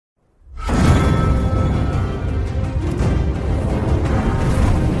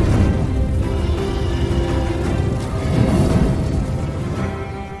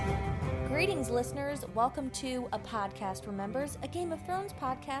Welcome to A Podcast Remembers, a Game of Thrones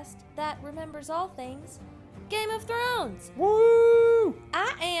podcast that remembers all things Game of Thrones. Woo!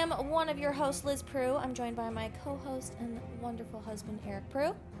 I am one of your hosts, Liz Prue. I'm joined by my co-host and wonderful husband, Eric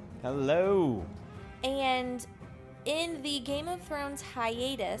Prue. Hello. And in the Game of Thrones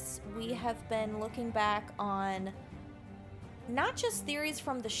hiatus, we have been looking back on not just theories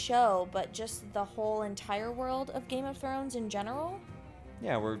from the show, but just the whole entire world of Game of Thrones in general.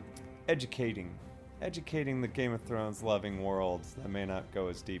 Yeah, we're educating the Game of Thrones loving world that may not go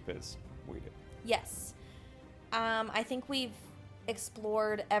as deep as we do. Yes. I think we've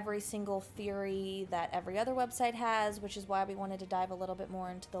explored every single theory that every other website has, which is why we wanted to dive a little bit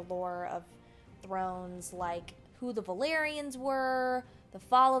more into the lore of Thrones, like who the Valyrians were, the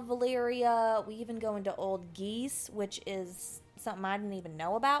fall of Valyria. We even go into Old Geese, which is something I didn't even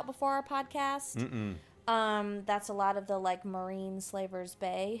know about before our podcast. That's a lot of the like Marine Slavers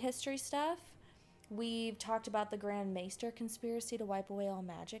Bay history stuff. We've talked about the Grand Maester conspiracy to wipe away all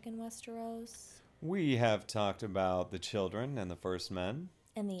magic in Westeros. We have talked about the children and the first men.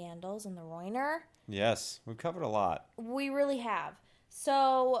 And the Andals and the Rhoynar. Yes, we've covered a lot. We really have.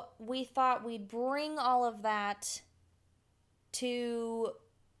 So we thought we'd bring all of that to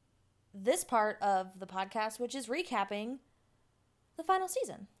this part of the podcast, which is recapping the final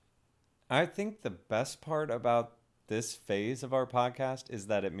season. I think the best part about this phase of our podcast is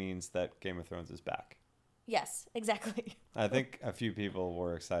that it means that Game of Thrones is back. Yes, exactly. I think a few people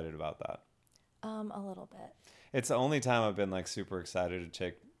were excited about that. A little bit. It's the only time I've been like super excited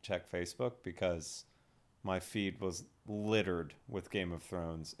to check Facebook because my feed was littered with Game of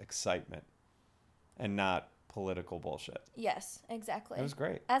Thrones excitement and not political bullshit. Yes, exactly. It was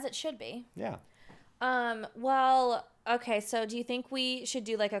great. As it should be. Yeah. Well, okay, so do you think we should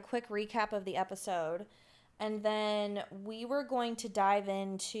do like a quick recap of the episode? And then we were going to dive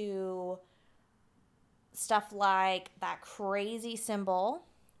into stuff like that crazy symbol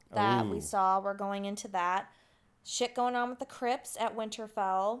that we saw. We're going into that. Shit going on with the crypts at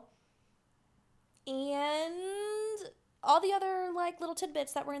Winterfell. And all the other like little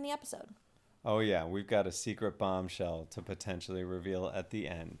tidbits that were in the episode. Oh, yeah. We've got a secret bombshell to potentially reveal at the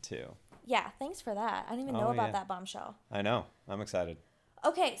end, too. Yeah, thanks for that. I didn't even know about that bombshell. I know. I'm excited.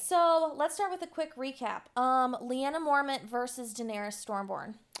 Okay, so let's start with a quick recap. Lyanna Mormont versus Daenerys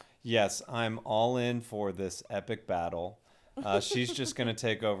Stormborn. Yes, I'm all in for this epic battle. She's just going to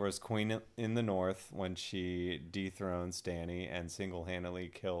take over as queen in the north when she dethrones Dany and single-handedly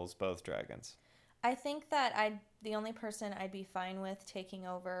kills both dragons. I think that the only person I'd be fine with taking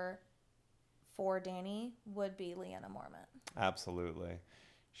over for Dany would be Lyanna Mormont. Absolutely.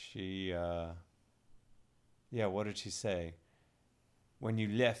 She, what did she say? When you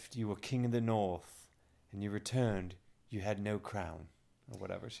left, you were king of the north, and you returned, you had no crown, or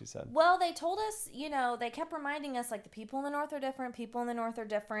whatever she said. Well, they told us, they kept reminding us, like, the people in the north are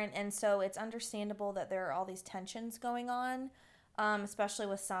different, and so it's understandable that there are all these tensions going on, especially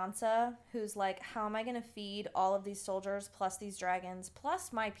with Sansa, who's like, how am I going to feed all of these soldiers, plus these dragons,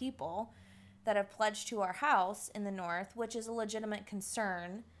 plus my people that have pledged to our house in the north, which is a legitimate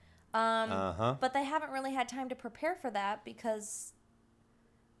concern. But they haven't really had time to prepare for that because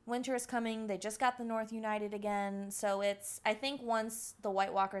winter is coming. They just got the North united again. So I think once the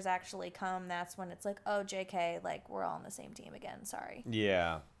White Walkers actually come, that's when it's like, oh, JK, like, we're all on the same team again. Sorry.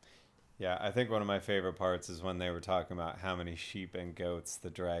 Yeah. Yeah, I think one of my favorite parts is when they were talking about how many sheep and goats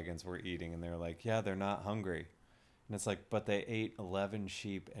the dragons were eating. And they were like, yeah, they're not hungry. And it's like, but they ate 11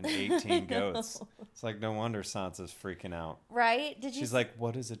 sheep and 18 goats. It's like, no wonder Sansa's freaking out. Right? She's like,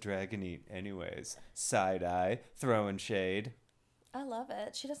 what does a dragon eat anyways? Side-eye, throwing shade. I love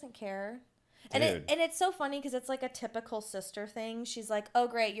it. She doesn't care. Dude. And it's so funny because it's like a typical sister thing. She's like, oh,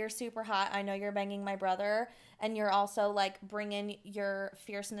 great, you're super hot. I know you're banging my brother. And you're also like bringing your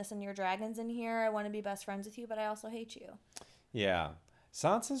fierceness and your dragons in here. I want to be best friends with you, but I also hate you. Yeah.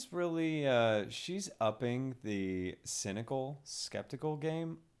 Sansa's really, she's upping the cynical, skeptical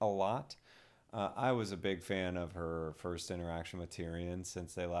game a lot. I was a big fan of her first interaction with Tyrion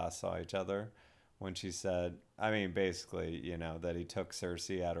since they last saw each other. When she said, basically, that he took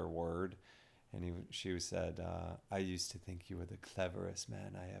Cersei at her word. And she said, I used to think you were the cleverest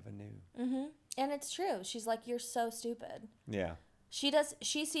man I ever knew. Mm-hmm. And it's true. She's like, you're so stupid. Yeah.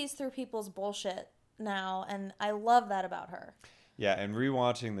 She sees through people's bullshit now. And I love that about her. Yeah, and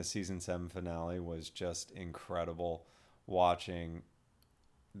rewatching the season 7 finale was just incredible. Watching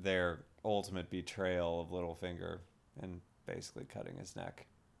their ultimate betrayal of Littlefinger and basically cutting his neck.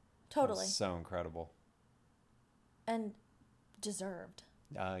 Totally. So incredible. And deserved.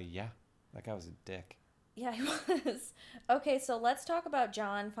 Yeah. That guy was a dick. Yeah, he was. Okay, so let's talk about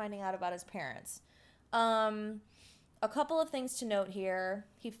Jon finding out about his parents. A couple of things to note here.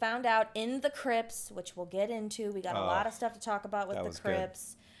 He found out in the crypts, which we'll get into. We got a lot of stuff to talk about with the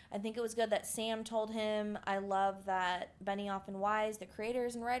crypts. Good. I think it was good that Sam told him. I love that Benioff and Weiss, the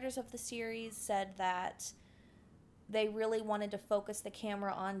creators and writers of the series, said that they really wanted to focus the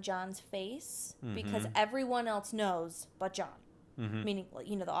camera on John's face because everyone else knows but John. Meaning,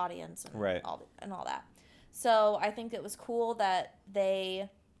 you know, the audience and, all that. So I think it was cool that they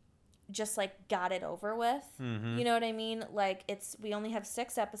just, like, got it over with. You know what I mean? Like, we only have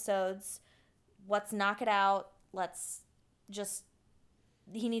 6 episodes. Let's knock it out.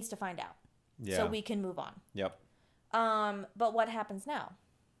 He needs to find out. Yeah. So we can move on. Yep. But what happens now?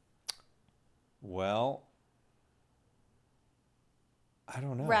 Well, I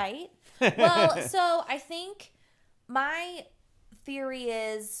don't know. Right? Well, so I think my theory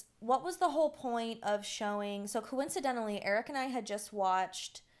is, what was the whole point of showing... So coincidentally, Eric and I had just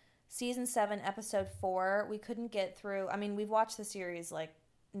watched season 7, episode 4. We couldn't get through... I mean, we've watched the series, like,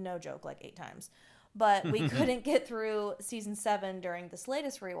 no joke, like 8 times. But we couldn't get through season 7 during this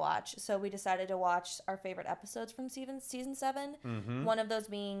latest rewatch. So we decided to watch our favorite episodes from season 7. One of those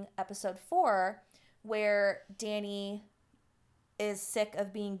being episode 4, where Dany is sick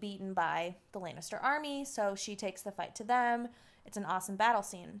of being beaten by the Lannister army. So she takes the fight to them. It's an awesome battle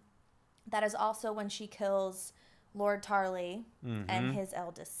scene. That is also when she kills Lord Tarly and his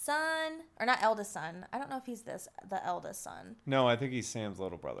eldest son. Or not eldest son. I don't know if he's the eldest son. No, I think he's Sam's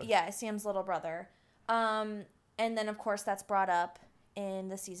little brother. Yeah, Sam's little brother. And then, of course, that's brought up in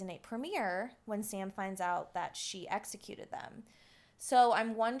the season 8 premiere when Sam finds out that she executed them. So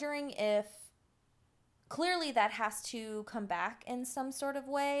I'm wondering if... Clearly, that has to come back in some sort of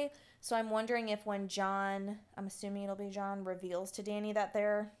way. So I'm wondering if when John, I'm assuming it'll be John, reveals to Dany that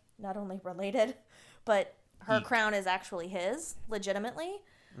they're not only related, but her crown is actually his, legitimately.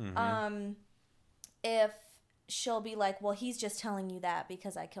 If she'll be like, well, he's just telling you that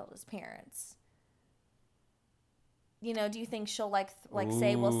because I killed his parents. You know, do you think she'll like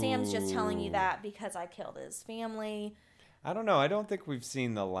say, well, Sam's just telling you that because I killed his family? I don't know. I don't think we've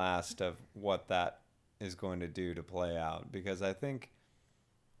seen the last of what that is going to do to play out, because I think,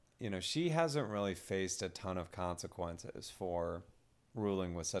 you know, she hasn't really faced a ton of consequences for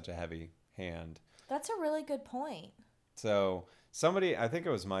ruling with such a heavy hand. That's a really good point. So somebody, I think it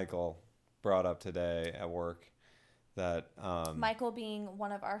was Michael, brought up today at work that... Michael being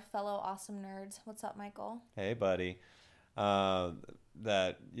one of our fellow awesome nerds. What's up, Michael? Hey, buddy.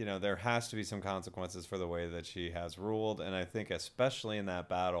 That, you know, there has to be some consequences for the way that she has ruled. And I think especially in that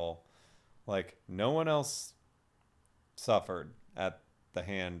battle, like, no one else suffered at the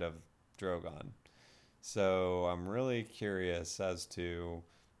hand of Drogon. So I'm really curious as to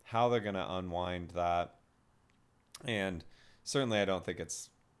how they're going to unwind that. And certainly I don't think it's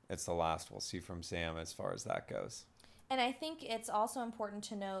the last we'll see from Sam as far as that goes. And I think it's also important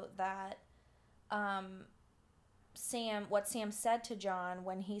to note that what Sam said to Jon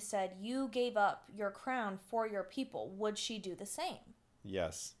when he said, you gave up your crown for your people, would she do the same?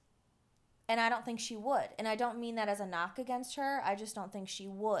 Yes. And I don't think she would. And I don't mean that as a knock against her. I just don't think she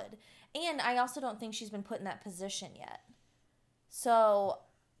would. And I also don't think she's been put in that position yet. So,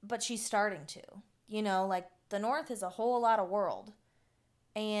 but she's starting to. You know, like, the North is a whole lot of world.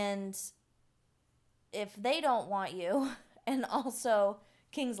 And if they don't want you, and also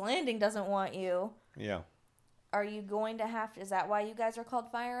King's Landing doesn't want you... Yeah. Are you going to have to... Is that why you guys are called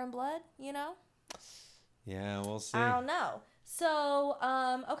Fire and Blood, you know? Yeah, we'll see. I don't know. So,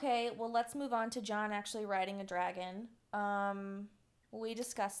 okay, well, let's move on to Jon actually riding a dragon. We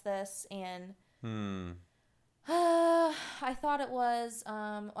discussed this, and I thought it was,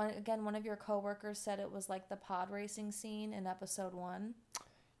 again, one of your coworkers said it was like the pod racing scene in episode 1.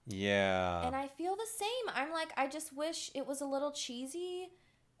 Yeah. And I feel the same. I'm like, I just wish it was a little cheesy,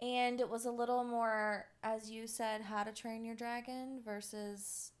 and it was a little more, as you said, How to Train Your Dragon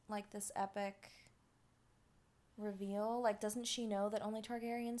versus, like, this epic... reveal. Like, doesn't she know that only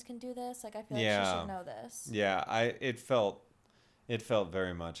Targaryens can do this? Like, I feel like she should know this. Yeah, it felt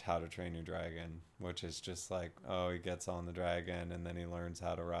very much How to Train Your Dragon, which is just like, oh, he gets on the dragon and then he learns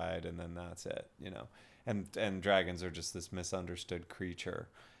how to ride and then that's it, you know. And dragons are just this misunderstood creature.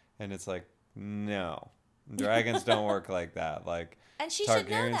 And it's like, no. Dragons don't work like that. Like, and she Targaryens should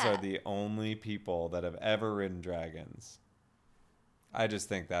know that. are the only people that have ever ridden dragons. I just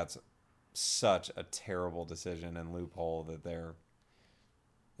think that's such a terrible decision and loophole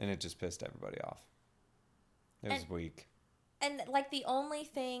and it just pissed everybody off. It was weak. And like the only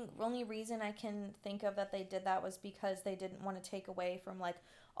reason I can think of that they did that was because they didn't want to take away from like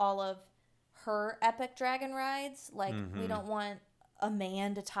all of her epic dragon rides. Like we don't want a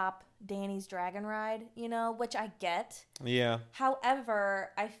man to top Dany's dragon ride, you know, which I get. Yeah.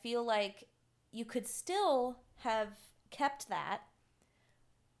 However, I feel like you could still have kept that,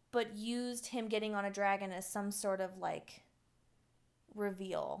 but used him getting on a dragon as some sort of like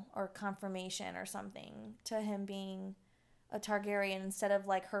reveal or confirmation or something to him being a Targaryen, instead of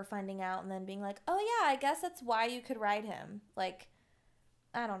like her finding out and then being like, oh yeah, I guess that's why you could ride him. Like,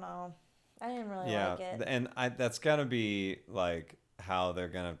 I don't know. I didn't really like it. And that's gotta be like how they're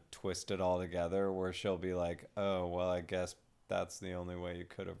gonna twist it all together, where she'll be like, oh well, I guess that's the only way you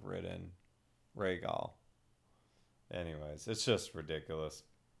could have ridden Rhaegal. Anyways, it's just ridiculous.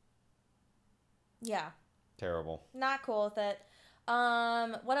 Yeah. Terrible. Not cool with it.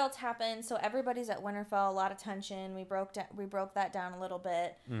 What else happened? So everybody's at Winterfell, a lot of tension. We broke that down a little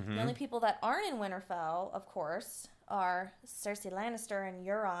bit. Mm-hmm. The only people that aren't in Winterfell, of course, are Cersei Lannister and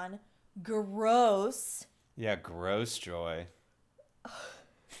Euron. Gross. Yeah, gross joy.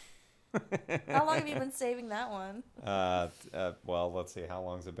 How long have you been saving that one? Well, let's see. How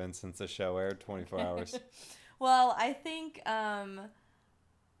long's it been since the show aired? 24 hours. Well, I think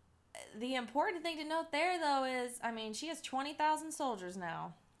the important thing to note there, though, is, I mean, she has 20,000 soldiers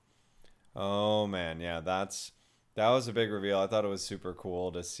now. Oh, man. Yeah, that was a big reveal. I thought it was super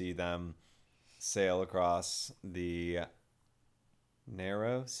cool to see them sail across the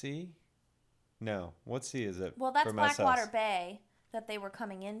Narrow Sea? No. What sea is it? Well, that's from Blackwater Essos? Bay that they were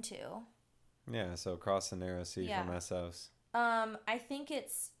coming into. Yeah, so across the Narrow Sea from Essos. I think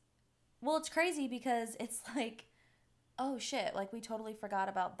it's crazy because it's like, oh shit, like we totally forgot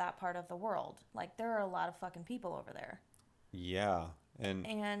about that part of the world. Like there are a lot of fucking people over there. Yeah.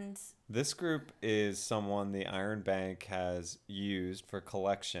 And this group is someone the Iron Bank has used for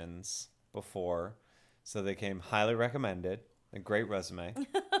collections before. So they came highly recommended. A great resume.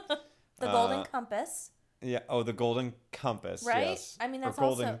 The Golden Compass. Yeah. Oh, the Golden Compass. Right? Yes. I mean, that's or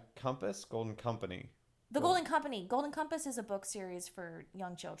Golden also... Compass? Golden Company. The Golden Company. Golden Compass is a book series for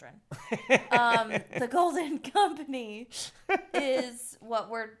young children. The Golden Company is what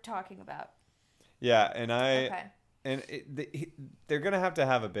we're talking about. Yeah, and Okay. And they're going to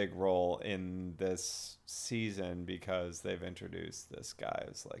have a big role in this season because they've introduced this guy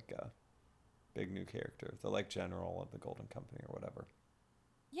as like a big new character, the like general of the Golden Company or whatever.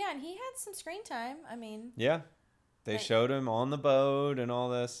 Yeah, and he had some screen time. I mean... Yeah. They showed him on the boat and all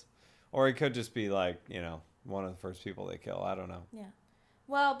this. Or he could just be like, you know, one of the first people they kill. I don't know. Yeah.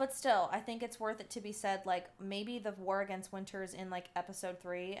 Well, but still, I think it's worth it to be said, like, maybe the war against winter is in, like, episode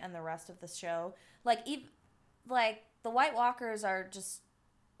 3 and the rest of the show. Like, the White Walkers are just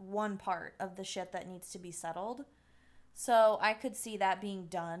one part of the shit that needs to be settled. So I could see that being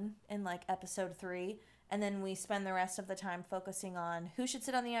done in, like, episode 3. And then we spend the rest of the time focusing on who should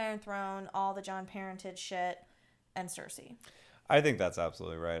sit on the Iron Throne, all the Jon parentage shit, and Cersei. I think that's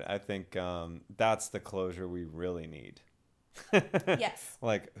absolutely right. I think that's the closure we really need. Yes.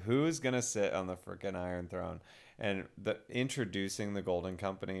 Like, who's going to sit on the freaking Iron Throne? And introducing the Golden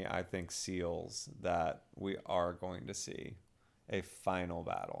Company, I think, seals that we are going to see a final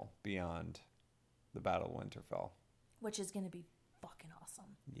battle beyond the Battle of Winterfell. Which is going to be fucking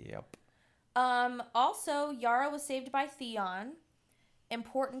awesome. Yep. Also, Yara was saved by Theon.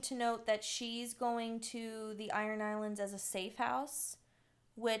 Important to note that she's going to the Iron Islands as a safe house,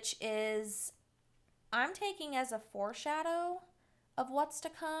 which is, I'm taking as a foreshadow of what's to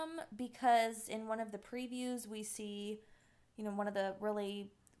come, because in one of the previews we see, you know, one of the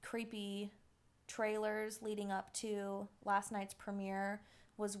really creepy trailers leading up to last night's premiere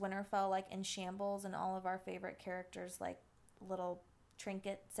was Winterfell like in shambles and all of our favorite characters like little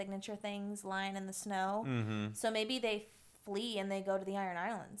trinket signature things lying in the snow. Mm-hmm. So maybe they flee and they go to the Iron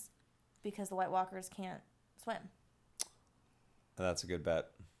Islands because the White Walkers can't swim. That's a good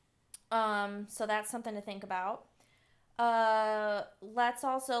bet. So that's something to think about. Let's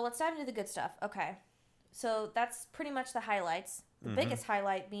dive into the good stuff. Okay. So that's pretty much the highlights. The biggest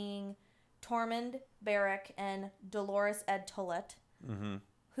highlight being Tormund, Beric, and Dolores Ed Tullet,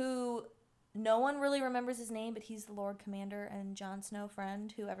 who no one really remembers his name, but he's the Lord Commander and Jon Snow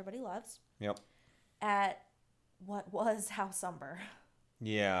friend who everybody loves. Yep. At what was House Umber.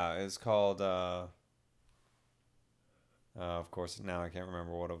 Yeah, it's called, of course, now I can't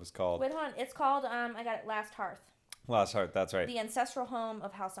remember what it was called. Wait, hold on. It's called, I got it, Last Hearth. Last Hearth, that's right. The ancestral home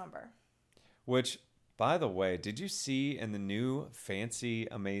of House Umber. Which, by the way, did you see in the new fancy,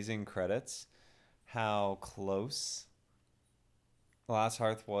 amazing credits how close Last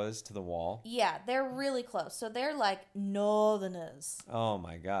Hearth was to the wall? Yeah, they're really close. So they're like Northerners. Oh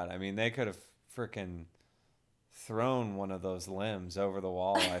my god. I mean, they could have freaking thrown one of those limbs over the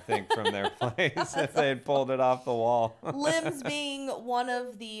wall, I think, from their place if they had pulled it off the wall. Limbs being one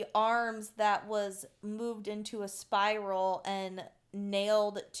of the arms that was moved into a spiral and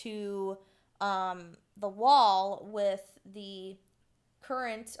nailed to the wall with the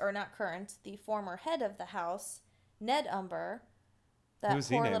the former head of the house, Ned Umber, that Who's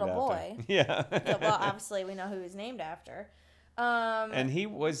he poor named little after? boy. Yeah. Yeah, well, obviously we know who he's named after.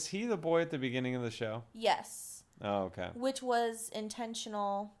 And was he the boy at the beginning of the show? Yes. Oh, okay. Which was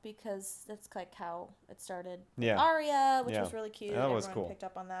intentional because that's like how it started. Yeah. Arya, which Yeah. was really cute. That was Everyone cool. picked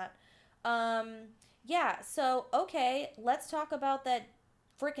up on that. Yeah, so okay, let's talk about that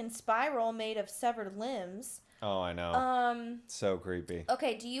freaking spiral made of severed limbs. Oh, I know. So creepy.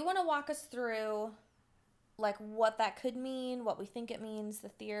 Okay, do you want to walk us through like what that could mean, what we think it means, the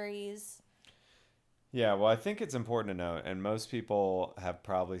theories? Yeah, well, I think it's important to note, and most people have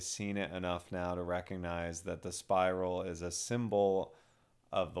probably seen it enough now to recognize that the spiral is a symbol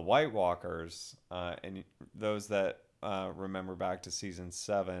of the White Walkers, and those that remember back to season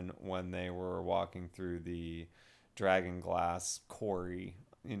 7 when they were walking through the dragon glass quarry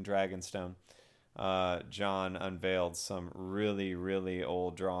in Dragonstone. John unveiled some really, really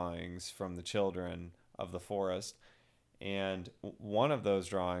old drawings from the children of the forest. And one of those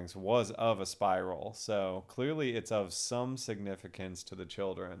drawings was of a spiral. So clearly it's of some significance to the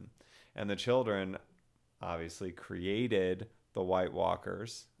children. And the children obviously created the White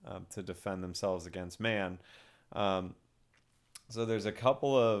Walkers to defend themselves against man. So there's a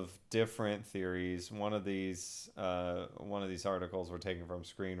couple of different theories. One of these articles we're taking from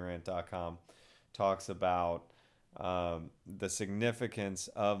ScreenRant.com talks about the significance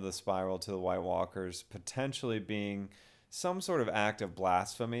of the spiral to the White Walkers potentially being some sort of act of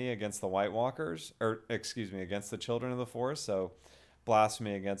blasphemy against the White Walkers, against the children of the forest. So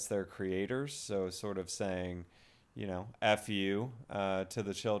blasphemy against their creators. So sort of saying, F you to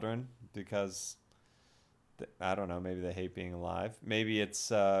the children because I don't know, maybe they hate being alive. Maybe it's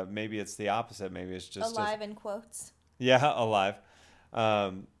the opposite. Maybe it's just alive in quotes. Yeah, alive.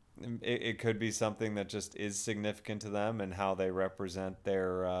 It could be something that just is significant to them and how they represent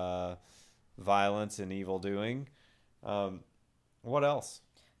their violence and evil doing. What else?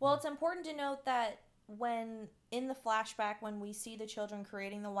 Well, it's important to note that when in the flashback, when we see the children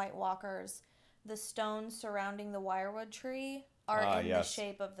creating the White Walkers, the stones surrounding the wirewood tree are in the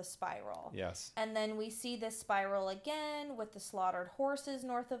shape of the spiral. Yes. And then we see this spiral again with the slaughtered horses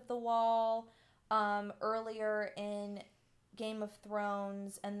north of the wall, earlier in Game of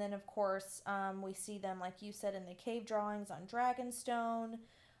Thrones, and then of course we see them, like you said, in the cave drawings on Dragonstone.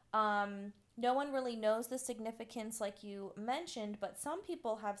 No one really knows the significance like you mentioned, but some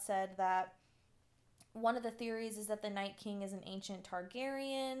people have said that one of the theories is that the Night King is an ancient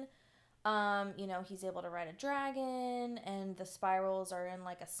Targaryen. He's able to ride a dragon, and the spirals are in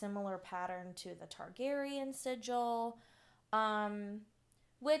like a similar pattern to the Targaryen sigil,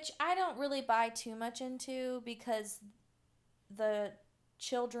 which I don't really buy too much into because the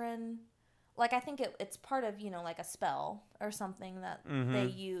children, like I think it's part of, like a spell or something that they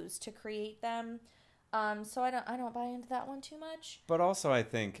use to create them. So I don't buy into that one too much. But also I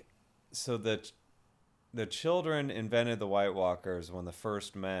think so that the children invented the White Walkers when the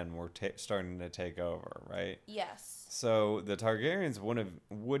first men were starting to take over, right? Yes. So the Targaryens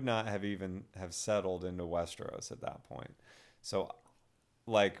would not have even have settled into Westeros at that point. So,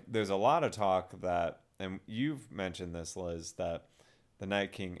 like, there's a lot of talk that, and you've mentioned this, Liz, that the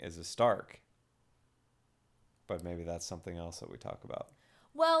Night King is a Stark. But maybe that's something else that we talk about.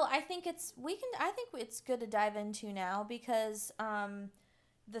 Well, I think it's good to dive into now because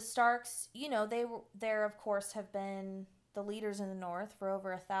the Starks, they of course have been the leaders in the North for over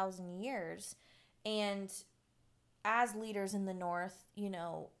 1,000 years, and as leaders in the North,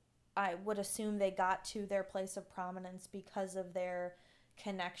 I would assume they got to their place of prominence because of their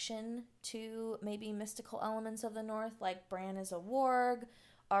connection to maybe mystical elements of the North, like Bran is a warg,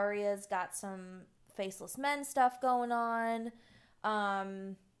 Arya's got some faceless men stuff going on.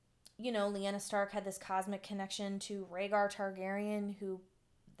 Lyanna Stark had this cosmic connection to Rhaegar Targaryen, who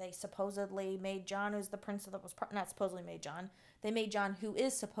they supposedly made Jon, who's the prince that was not supposedly made Jon. They made Jon, who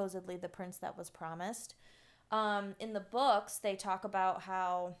is supposedly the prince that was promised. In the books, they talk about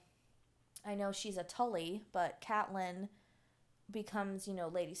how, I know she's a Tully, but Catelyn becomes,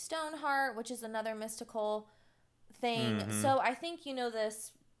 Lady Stoneheart, which is another mystical thing. Mm-hmm. So I think,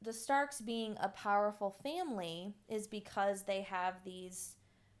 the Starks being a powerful family is because they have these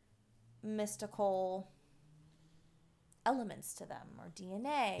mystical elements to them, or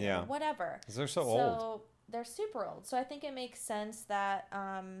DNA, or whatever. Because they're so old. They're super old. So I think it makes sense that,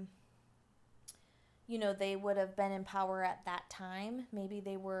 they would have been in power at that time. Maybe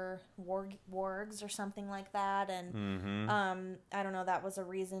they were wargs or something like that. And I don't know, that was a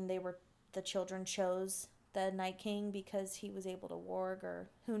reason the children chose the Night King, because he was able to warg, or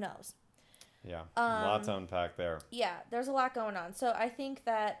who knows. Yeah, lots to unpack there. Yeah, there's a lot going on. So I think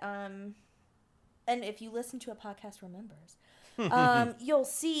that, and if you listen to a podcast Remembers, you'll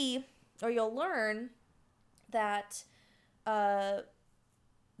see, or you'll learn that the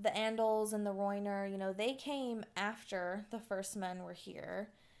Andals and the Rhoynar, they came after the First Men were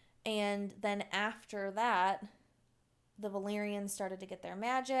here. And then after that, the Valyrians started to get their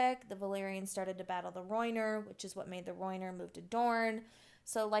magic. The Valyrians started to battle the Rhoynar, which is what made the Rhoynar move to Dorne.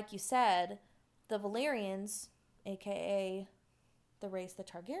 So like you said, the Valyrians, a.k.a. the race the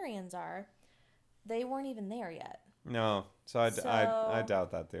Targaryens are, they weren't even there yet. No, so I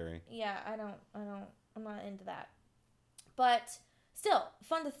doubt that theory. Yeah, I'm not into that. But still,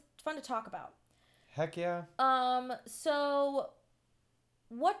 fun to talk about. Heck yeah. So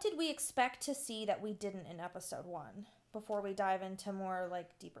what did we expect to see that we didn't in episode 1 before we dive into more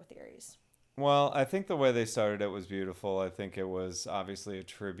like deeper theories? Well, I think the way they started it was beautiful. I think it was obviously a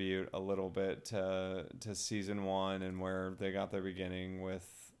tribute a little bit to season 1 and where they got their beginning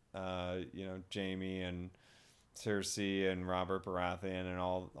with Jaime and Cersei and Robert Baratheon and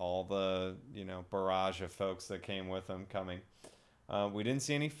all the barrage of folks that came with them coming. We didn't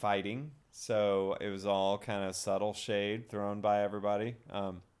see any fighting, so it was all kind of subtle shade thrown by everybody.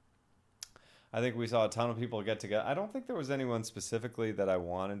 I think we saw a ton of people get together. I don't think there was anyone specifically that I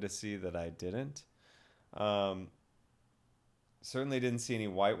wanted to see that I didn't. Certainly didn't see any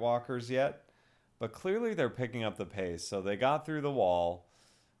White Walkers yet, but clearly they're picking up the pace. So they got through the wall.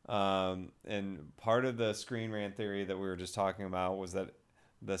 And part of the Screen Rant theory that we were just talking about was that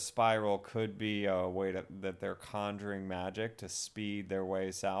the spiral could be a way that they're conjuring magic to speed their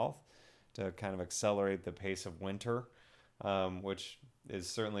way south, to kind of accelerate the pace of winter, which is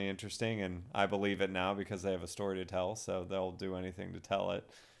certainly interesting, and I believe it now because they have a story to tell, so they'll do anything to tell it,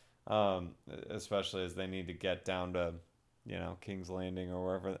 especially as they need to get down to, King's Landing or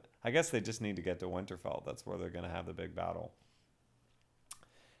wherever. I guess they just need to get to Winterfell. That's where they're going to have the big battle.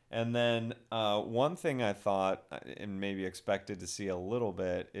 And then one thing I thought and maybe expected to see a little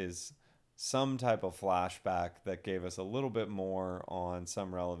bit is some type of flashback that gave us a little bit more on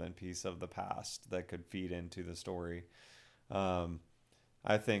some relevant piece of the past that could feed into the story.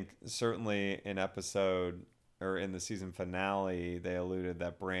 I think certainly in the season finale, they alluded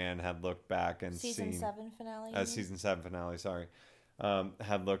that Bran had looked back and Season 7 finale? Season 7 finale, sorry.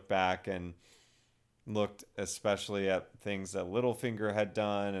 Had looked back and looked especially at things that Littlefinger had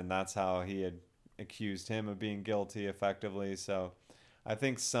done, and that's how he had accused him of being guilty effectively. So I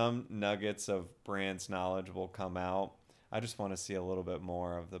think some nuggets of Bran's knowledge will come out. I just want to see a little bit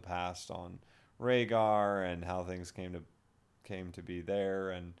more of the past on Rhaegar and how things came to be there,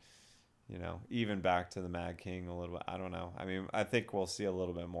 and even back to the Mad King a little bit. I don't know. I mean, I think we'll see a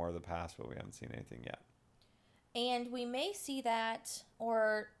little bit more of the past, but we haven't seen anything yet. And we may see that,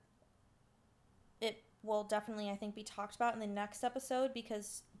 or it will definitely, I think, be talked about in the next episode,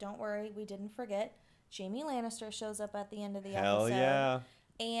 because don't worry, we didn't forget. Jaime Lannister shows up at the end of the Hell episode. Yeah.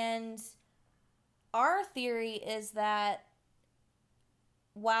 And our theory is that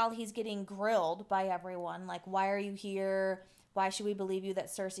while he's getting grilled by everyone, like, why are you here? Why should we believe you that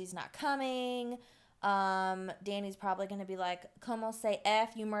Cersei's not coming? Dany's probably going to be like, como say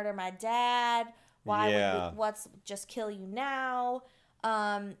F, you murder my dad. Why would just kill you now?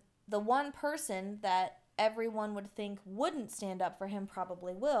 The one person that everyone would think wouldn't stand up for him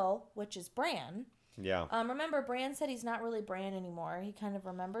probably will, which is Bran. Yeah. Remember, Bran said he's not really Bran anymore. He kind of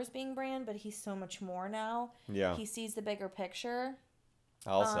remembers being Bran, but he's so much more now. Yeah. He sees the bigger picture.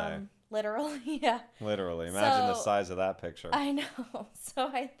 I'll say. Literally, yeah. Literally. Imagine the size of that picture. I know. So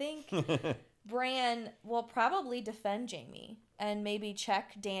I think Bran will probably defend Jaime and maybe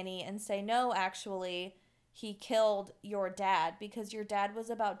check Dany and say, no, actually, he killed your dad because your dad was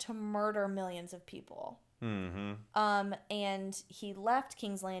about to murder millions of people. Mm-hmm. And he left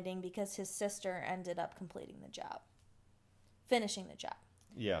King's Landing because his sister ended up finishing the job.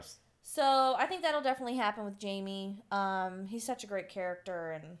 Yes. So I think that'll definitely happen with Jaime. He's such a great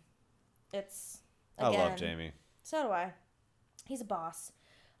character, and I love Jaime. So do I. He's a boss.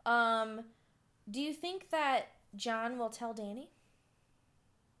 Do you think that Jon will tell Dany?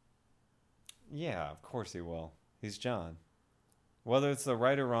 Yeah, of course he will. He's Jon. Whether it's the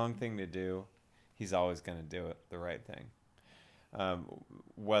right or wrong thing to do, he's always going to do it the right thing.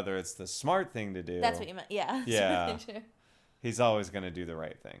 Whether it's the smart thing to do. That's what you meant. Yeah. Yeah. He's always going to do the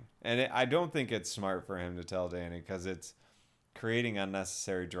right thing. And I don't think it's smart for him to tell Dany because it's creating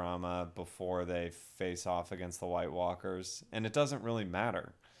unnecessary drama before they face off against the White Walkers. And it doesn't really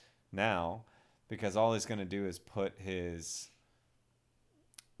matter now because all he's going to do is put his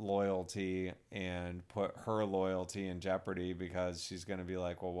loyalty and put her loyalty in jeopardy because she's going to be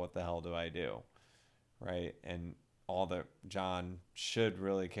like, well, what the hell do I do? Right? And all that Jon should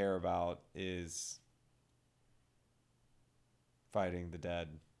really care about is fighting the dead.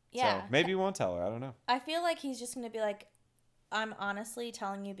 Yeah. So maybe he won't tell her. I don't know. I feel like he's just going to be like, I'm honestly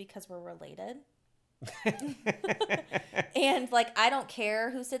telling you because we're related. And, like, I don't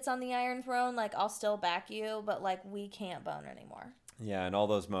care who sits on the Iron Throne. Like, I'll still back you, but, like, we can't bone anymore. Yeah, and all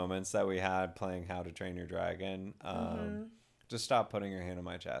those moments that we had playing How to Train Your Dragon, just stop putting your hand on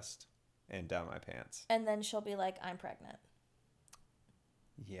my chest and down my pants. And then she'll be like, I'm pregnant.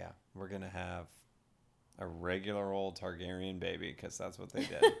 Yeah, we're going to have a regular old Targaryen baby because that's what they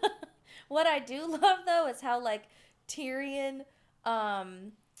did. What I do love, though, is how, like, Tyrion, oh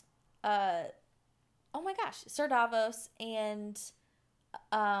my gosh, Sir Davos and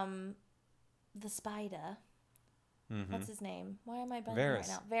the Spider, what's his name? Why am I blanking right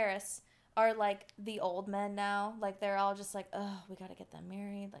now? Varys are like the old men now. Like they're all just like, oh, we got to get them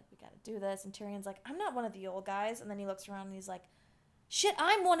married. Like we got to do this. And Tyrion's like, I'm not one of the old guys. And then he looks around and he's like, shit,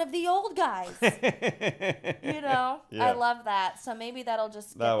 I'm one of the old guys. You know, yeah. I love that. So maybe that'll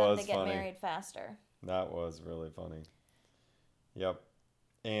just get them to get married faster. That was really funny. Yep.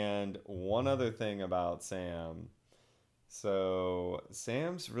 And one other thing about Sam. So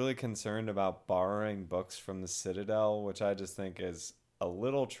Sam's really concerned about borrowing books from the Citadel, which I just think is a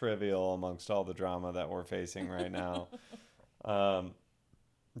little trivial amongst all the drama that we're facing right now.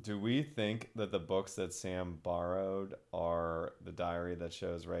 Do we think that the books that Sam borrowed are the diary that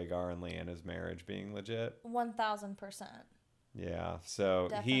shows Rhaegar and Lyanna's marriage being legit? 1,000%. Yeah, so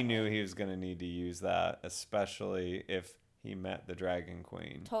Definitely. He knew he was going to need to use that, especially if he met the Dragon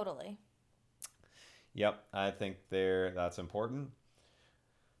Queen. Totally. Yep, I think that's important.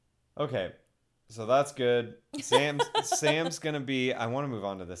 Okay, so that's good. Sam's going to be... I want to move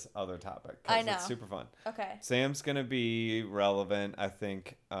on to this other topic I know. It's super fun. Okay. Sam's going to be relevant, I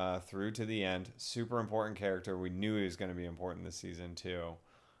think, through to the end. Super important character. We knew he was going to be important this season, too.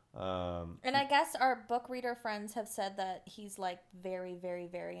 And I guess our book reader friends have said that he's like very, very,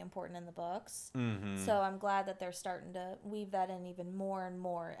 very important in the books. Mm-hmm. So I'm glad that they're starting to weave that in even more and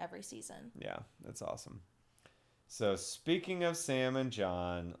more every season. Yeah, that's awesome. So speaking of Sam and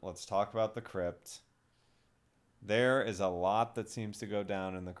Jon, let's talk about the crypt. There is a lot that seems to go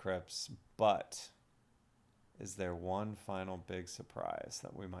down in the crypts, but is there one final big surprise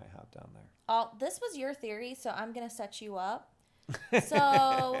that we might have down there? This was your theory, so I'm going to set you up.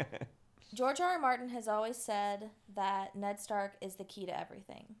 So, George R.R. Martin has always said that Ned Stark is the key to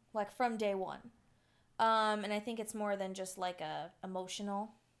everything, like from day one. And I think it's more than just like a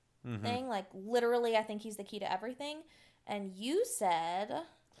emotional thing. Like literally, I think he's the key to everything. And you said,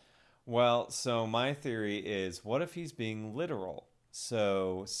 well, so my theory is, what if he's being literal?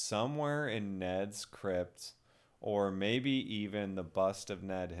 So somewhere in Ned's crypt, or maybe even the bust of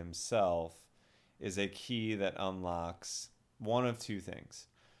Ned himself, is a key that unlocks one of two things.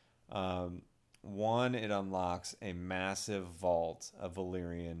 One, it unlocks a massive vault of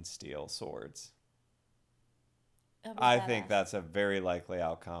Valyrian steel swords. I think that's a very likely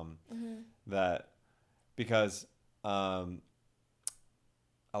outcome. That because a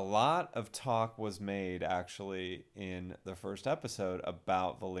lot of talk was made actually in the first episode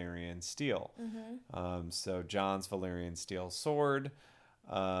about Valyrian steel. So Jon's Valyrian steel sword,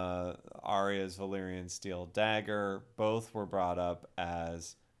 Arya's Valyrian steel dagger, both were brought up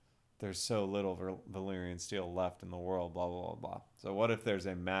as there's so little Valyrian steel left in the world, blah, blah, blah, blah. So what if there's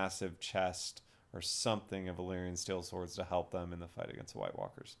a massive chest or something of Valyrian steel swords to help them in the fight against the White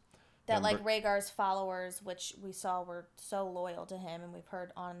Walkers? That like Rhaegar's followers, which we saw were so loyal to him, and we've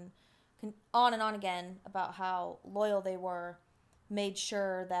heard on and on again about how loyal they were, made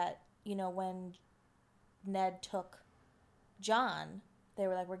sure that, you know, when Ned took Jon, they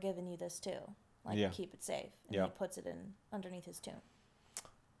were like, we're giving you this too. Like, keep it safe. And he puts it in underneath his tomb.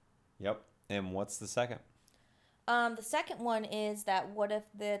 Yep. And what's the second? The second one is that what if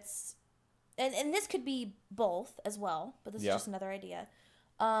it's... And this could be both as well, but this is just another idea.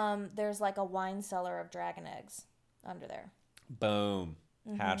 There's like a wine cellar of dragon eggs under there. Boom.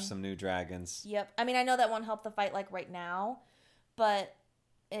 Hatch some new dragons. Yep. I mean, I know that won't help the fight like right now, but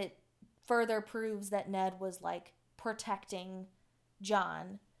it further proves that Ned was like protecting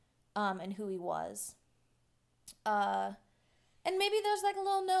Jon and who he was. And maybe there's like a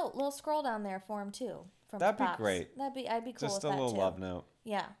little scroll down there for him too. That'd be great. I'd be cool with that too. Just a little love note.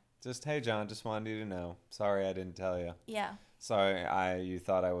 Yeah. Just, hey Jon, just wanted you to know. Sorry I didn't tell you. Yeah. Sorry, you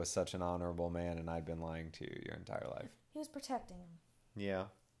thought I was such an honorable man, and I'd been lying to you your entire life. He was protecting him. Yeah.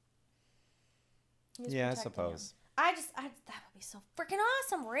 He was Yeah, I protecting suppose. him. that would be so freaking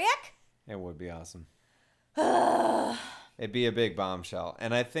awesome, Rick. It would be awesome. It'd be a big bombshell.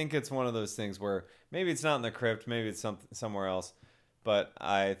 And I think it's one of those things where maybe it's not in the crypt, maybe it's somewhere else, but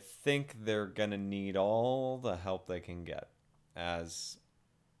I think they're going to need all the help they can get as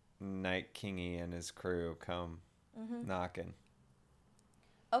Night Kingy and his crew come knocking.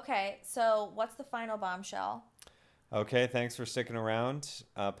 Okay, so what's the final bombshell? Okay, thanks for sticking around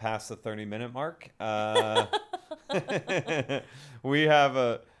past the 30-minute mark. We have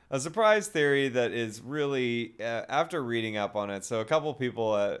a surprise theory that is really, after reading up on it, so a couple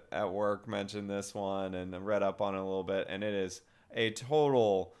people at work mentioned this one and read up on it a little bit, and it is a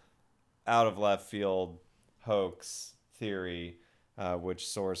total out of left field hoax theory, which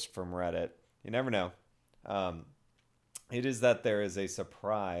sourced from Reddit. You never know. It is that there is a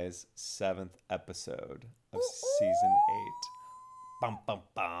surprise 7th episode of season 8. Bum, bum,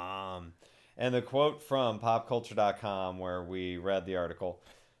 bum. And the quote from popculture.com, where we read the article,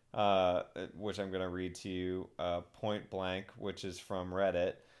 which I'm going to read to you point blank, which is from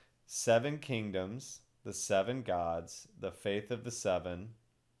Reddit. 7 kingdoms, the 7 gods, the faith of the 7,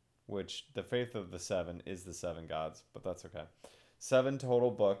 which the faith of the 7 is the 7 gods, but that's okay. 7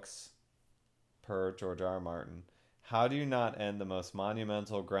 total books per George R.R. Martin. How do you not end the most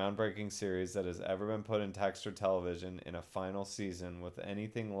monumental, groundbreaking series that has ever been put in text or television in a final season with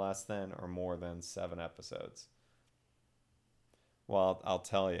anything less than or more than 7 episodes? Well, I'll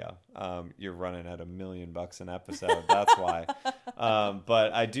tell you, you're running at $1 million an episode. That's why.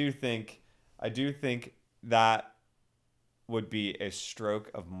 But I do think that would be a stroke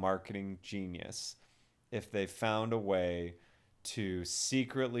of marketing genius if they found a way to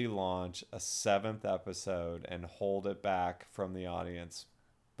secretly launch a 7th episode and hold it back from the audience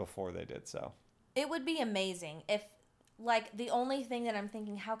before they did so. It would be amazing if, like, the only thing that I'm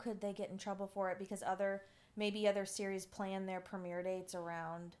thinking, how could they get in trouble for it? Because other series plan their premiere dates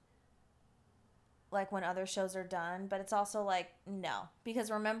around, like, when other shows are done. But it's also like, no. Because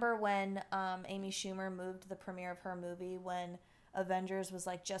remember when Amy Schumer moved the premiere of her movie when Avengers was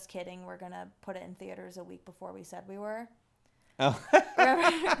like, just kidding, we're going to put it in theaters a week before we said we were? Oh.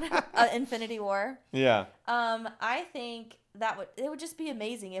 Remember Infinity War? Yeah. I think it would just be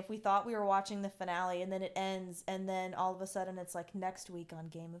amazing if we thought we were watching the finale and then it ends and then all of a sudden it's like next week on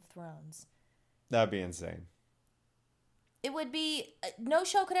Game of Thrones. That'd be insane. It would be, no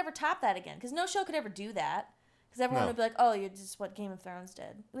show could ever top that again, because no show could ever do that, because everyone would be like, oh, you're just what Game of Thrones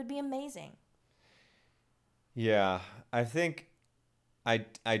did. It would be amazing. Yeah, I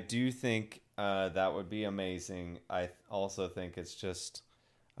do think that would be amazing. I also think it's just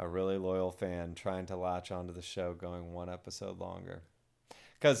a really loyal fan trying to latch onto the show going 1 episode longer.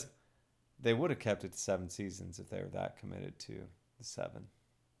 Because they would have kept it to 7 seasons if they were that committed to the 7.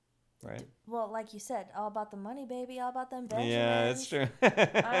 Right? Well, like you said, all about the money, baby. All about them Benjamins. Yeah, that's true.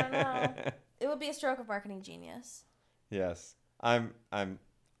 I don't know. It would be a stroke of marketing genius. Yes. I'm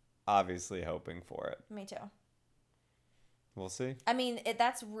obviously hoping for it. Me too. We'll see. I mean,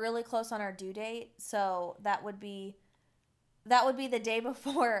 that's really close on our due date, so that would be the day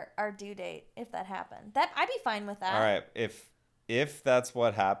before our due date if that happened. I'd be fine with that. All right. If that's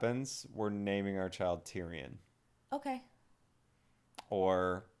what happens, we're naming our child Tyrion. Okay.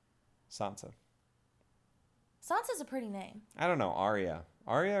 Or Sansa. Sansa's a pretty name. I don't know. Arya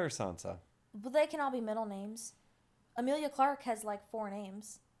or Sansa? But they can all be middle names. Emilia Clarke has like 4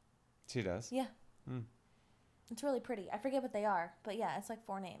 names. She does? Yeah. It's really pretty. I forget what they are, but yeah, it's like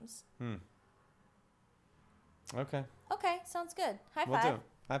 4 names. Okay. Okay, sounds good. High We'll five. do.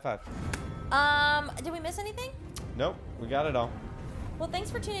 High five. Did we miss anything? Nope, we got it all. Well, thanks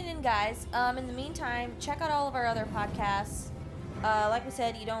for tuning in, guys. In the meantime, check out all of our other podcasts. Like we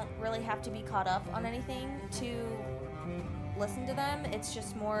said, you don't really have to be caught up on anything to listen to them. It's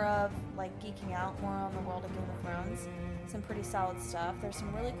just more of like geeking out more on the world of Game of Thrones. Some pretty solid stuff. There's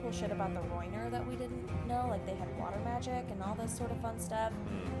some really cool shit about the Rhoynar that we didn't know. Like they had water magic and all this sort of fun stuff.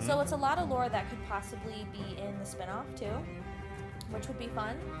 So it's a lot of lore that could possibly be in the spinoff too, which would be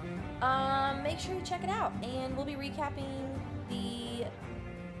fun. Make sure you check it out. And we'll be recapping the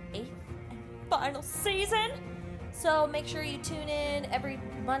 8th and final season. So make sure you tune in every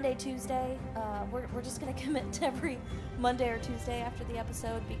Monday, Tuesday. We're just going to commit to every Monday or Tuesday after the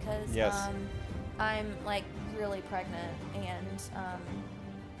episode because I'm like really pregnant and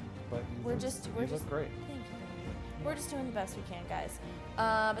but we're just great. Thank you. We're just doing the best we can, guys.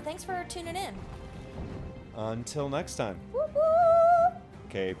 But thanks for tuning in. Until next time. Woo-hoo!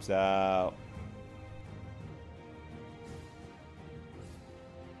 Capes out.